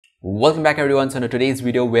Welcome back everyone. So in today's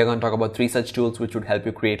video we're going to talk about 3 such tools which would help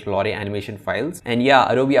you create Lottie animation files. And yeah,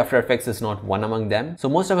 Adobe After Effects is not one among them. So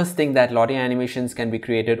most of us think that Lottie animations can be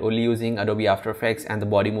created only using Adobe After Effects and the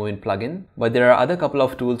body movement plugin. But there are other couple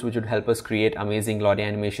of tools which would help us create amazing Lottie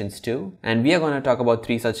animations too. And we are going to talk about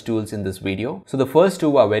 3 such tools in this video. So the first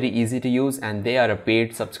 2 are very easy to use and they are a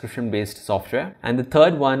paid subscription based software. And the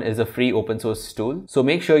third one is a free open source tool. So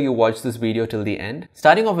make sure you watch this video till the end.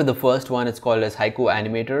 Starting off with the first one, it's called as Haiku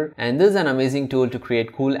Animator. And this is an amazing tool to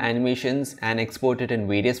create cool animations and export it in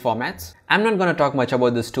various formats. I'm not going to talk much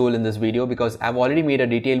about this tool in this video because I've already made a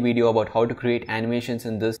detailed video about how to create animations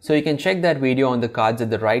in this. So you can check that video on the cards at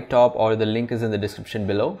the right top or the link is in the description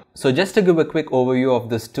below. So just to give a quick overview of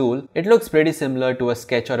this tool, it looks pretty similar to a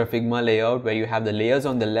sketch or a Figma layout where you have the layers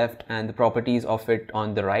on the left and the properties of it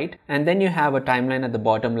on the right. And then you have a timeline at the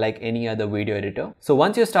bottom like any other video editor. So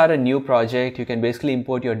once you start a new project, you can basically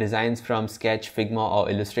import your designs from Sketch, Figma or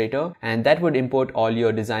Illustrator. And that would import all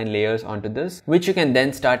your design layers onto this, which you can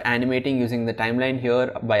then start animating using the timeline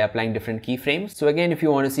here by applying different keyframes. So again, if you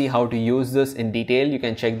want to see how to use this in detail, you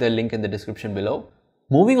can check the link in the description below.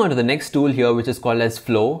 Moving on to the next tool here, which is called as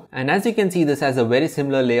Flow. And as you can see, this has a very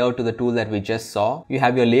similar layout to the tool that we just saw. You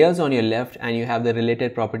have your layers on your left and you have the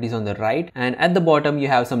related properties on the right. And at the bottom, you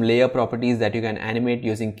have some layer properties that you can animate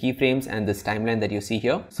using keyframes and this timeline that you see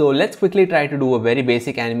here. So let's quickly try to do a very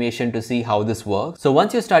basic animation to see how this works. So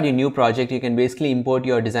once you start your new project, you can basically import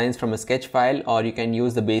your designs from a sketch file or you can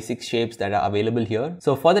use the basic shapes that are available here.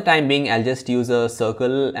 So for the time being, I'll just use a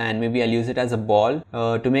circle and maybe I'll use it as a ball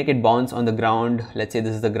to make it bounce on the ground. Let's say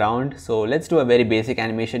this is the ground. So let's do a very basic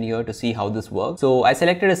animation here to see how this works. So I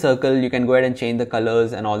selected a circle. You can go ahead and change the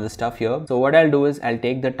colors and all the stuff here. So what I'll do is I'll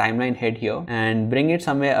take the timeline head here and bring it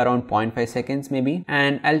somewhere around 0.5 seconds maybe,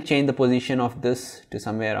 and I'll change the position of this to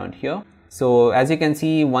somewhere around here. So as you can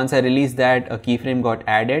see, once I release that, a keyframe got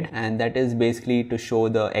added and that is basically to show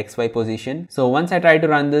the XY position. So once I try to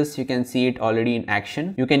run this, you can see it already in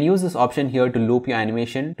action. You can use this option here to loop your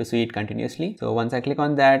animation to see it continuously. So once I click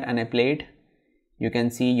on that and I play it, you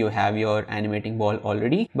can see you have your animating ball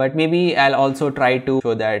already, but maybe I'll also try to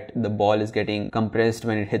show that the ball is getting compressed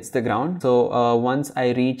when it hits the ground. So once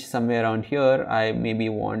I reach somewhere around here, I maybe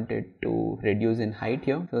want it to reduce in height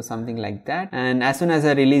here. So something like that. And as soon as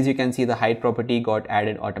I release, you can see the height property got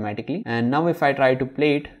added automatically. And now if I try to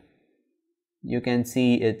play it, you can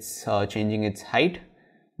see it's changing its height.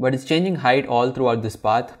 But it's changing height all throughout this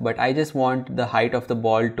path, but I just want the height of the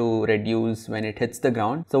ball to reduce when it hits the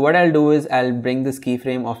ground. So what I'll do is I'll bring this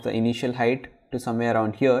keyframe of the initial height to somewhere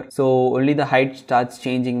around here. So only the height starts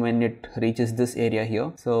changing when it reaches this area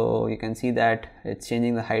here. So you can see that it's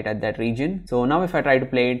changing the height at that region. So now if I try to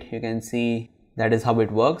play it, you can see that is how it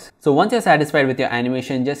works. So once you're satisfied with your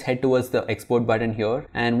animation, just head towards the export button here.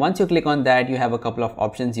 And once you click on that, you have a couple of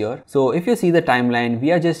options here. So if you see the timeline,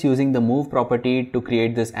 we are just using the move property to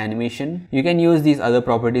create this animation. You can use these other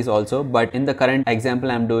properties also, but in the current example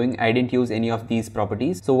I'm doing, I didn't use any of these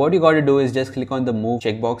properties. So what you got to do is just click on the move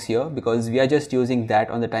checkbox here because we are just using that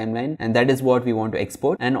on the timeline and that is what we want to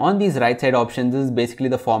export. And on these right side options, this is basically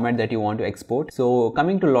the format that you want to export. So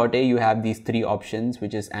coming to Lottie, you have these 3 options,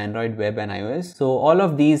 which is Android, web and iOS. So all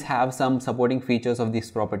of these have some supporting features of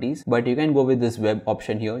these properties, but you can go with this web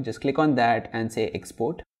option here. Just click on that and say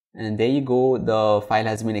export. And there you go, the file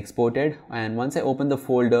has been exported. And once I open the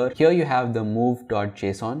folder, here you have the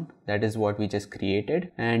move.json. That is what we just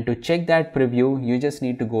created. And to check that preview, you just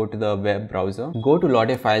need to go to the web browser, go to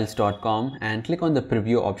lottiefiles.com and click on the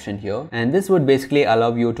preview option here. And this would basically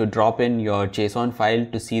allow you to drop in your JSON file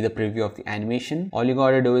to see the preview of the animation. All you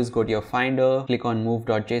gotta do is go to your finder, click on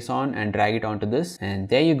move.json and drag it onto this. And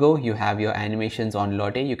there you go, you have your animations on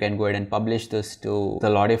Lottie. You can go ahead and publish this to the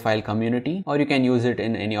Lottie file community, or you can use it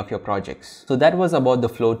in any of your projects. So that was about the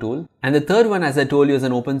Flow tool. And the third one, as I told you, is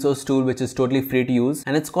an open source tool which is totally free to use,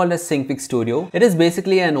 and it's called as SyncFix Studio. It is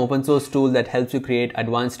basically an open source tool that helps you create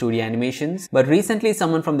advanced 2D animations. But recently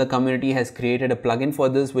someone from the community has created a plugin for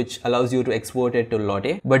this which allows you to export it to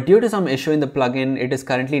Lottie. But due to some issue in the plugin, it is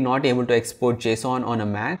currently not able to export JSON on a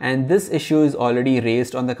Mac. And this issue is already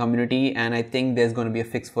raised on the community and I think there's going to be a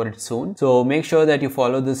fix for it soon. So make sure that you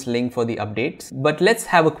follow this link for the updates. But let's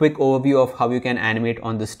have a quick overview of how you can animate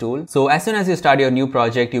on this tool. So as soon as you start your new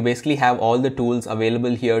project, you basically have all the tools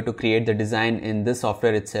available here to create the design in this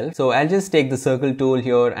software itself. So I'll just take the circle tool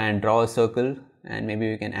here and draw a circle. and maybe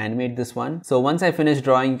we can animate this one. So once I finish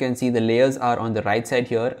drawing, you can see the layers are on the right side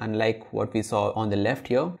here, unlike what we saw on the left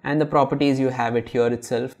here. And the properties, you have it here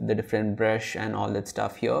itself, the different brush and all that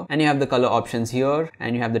stuff here. And you have the color options here,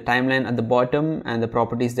 and you have the timeline at the bottom and the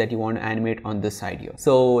properties that you want to animate on this side here.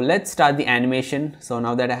 So let's start the animation. So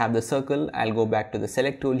now that I have the circle, I'll go back to the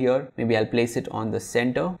select tool here. Maybe I'll place it on the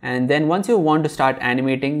center. And then once you want to start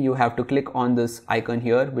animating, you have to click on this icon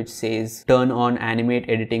here, which says turn on animate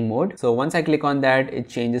editing mode. So once I click on that, it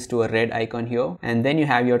changes to a red icon here, and then you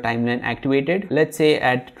have your timeline activated. Let's say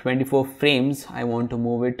at 24 frames, I want to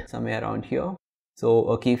move it somewhere around here. So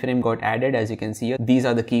a keyframe got added, as you can see here. These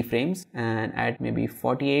are the keyframes, and at maybe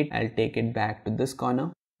 48, I'll take it back to this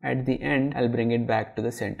corner. At the end, I'll bring it back to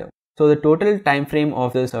the center. So the total time frame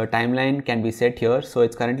of this timeline can be set here. So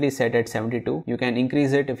it's currently set at 72. You can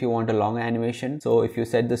increase it if you want a longer animation. So if you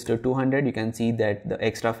set this to 200, you can see that the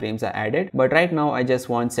extra frames are added. But right now I just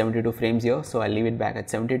want 72 frames here. So I'll leave it back at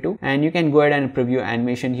 72. And you can go ahead and preview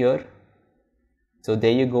animation here. So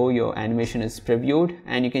there you go, your animation is previewed,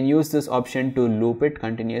 and you can use this option to loop it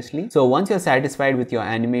continuously. So once you're satisfied with your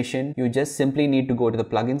animation, you just simply need to go to the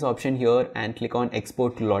plugins option here and click on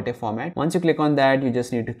export to Lottie format. Once you click on that, you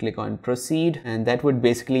just need to click on proceed, and that would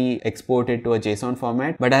basically export it to a JSON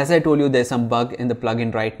format. But as I told you, there's some bug in the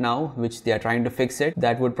plugin right now, which they are trying to fix it.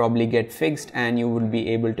 That would probably get fixed and you will be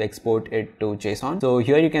able to export it to JSON. So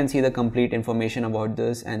here you can see the complete information about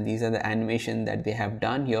this, and these are the animation that they have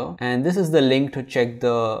done here. And this is the link to check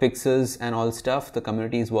the fixes and all stuff. The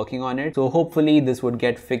community is working on it, so hopefully this would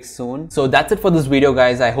get fixed soon. So that's it for this video,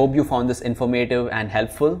 guys. I hope you found this informative and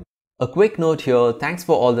helpful. A quick note here, thanks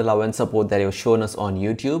for all the love and support that you've shown us on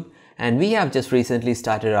YouTube, and we have just recently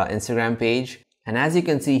started our Instagram page, and as you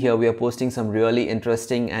can see here, we are posting some really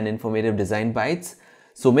interesting and informative design bites.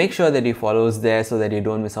 So make sure that you follow us there so that you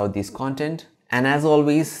don't miss out these content. And as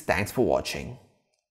always, thanks for watching.